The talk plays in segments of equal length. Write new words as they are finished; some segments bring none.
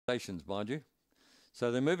Congratulations, mind you.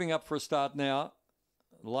 So they're moving up for a start now.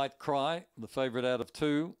 Light Cry, the favourite out of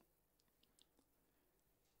 2.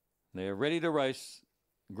 They're ready to race.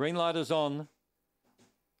 Green light is on.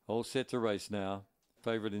 All set to race now.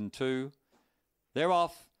 Favourite in 2. They're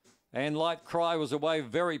off. And Light Cry was away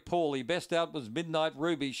very poorly. Best out was Midnight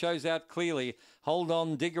Ruby. Shows out clearly. Hold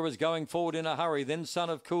On Digger is going forward in a hurry. Then Son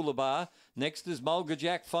of Coolabah. Next is Mulga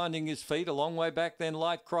Jack finding his feet. A long way back then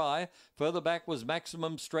Light Cry. Further back was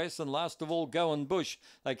Maximum Stress. And last of all Goin' Bush.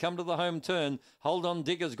 They come to the home turn. Hold On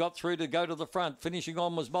Digger's got through to go to the front. Finishing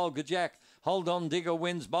on was Mulga Jack. Hold On Digger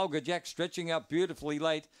wins. Mulga Jack stretching out beautifully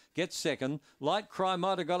late. Gets second. Light Cry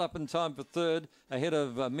might have got up in time for third. Ahead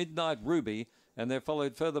of Midnight Ruby. And they're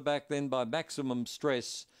followed further back then by Maximum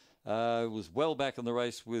Stress. Was well back in the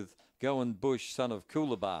race with Goin' Bush, Son of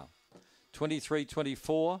Coolabah.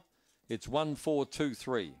 23-24. It's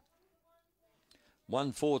 1-4-2-3.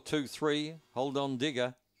 1-4-2-3. Hold On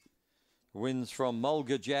Digger wins from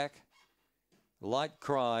Mulga Jack, Light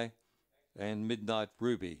Cry, and Midnight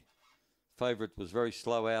Ruby. Favourite was very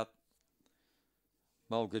slow out.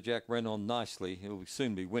 Mulga Jack ran on nicely. He'll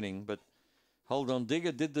soon be winning, but Hold On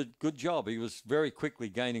Digger did the good job. He was very quickly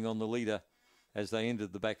gaining on the leader as they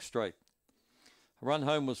entered the back straight. Run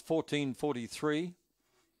home was 14:43.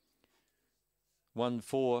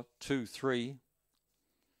 1-4-2-3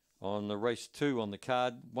 on the race 2 on the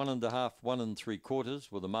card. 1.5, 1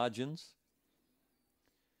 3/4 were the margins.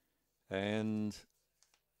 And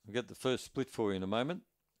we'll get the first split for you in a moment,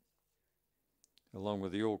 along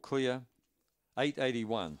with the all clear.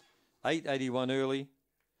 8.81. 8.81 early.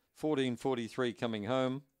 14:43 coming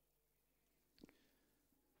home.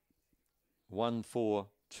 1, 4,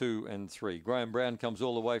 2 and 3. Graham Brown comes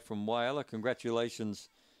all the way from Whyalla. Congratulations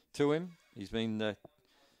to him. He's been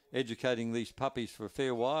educating these puppies for a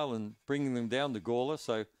fair while and bringing them down to Gawler,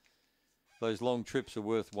 so those long trips are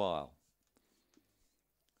worthwhile.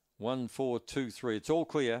 1, 4, 2, 3. It's all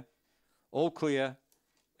clear,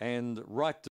 and right to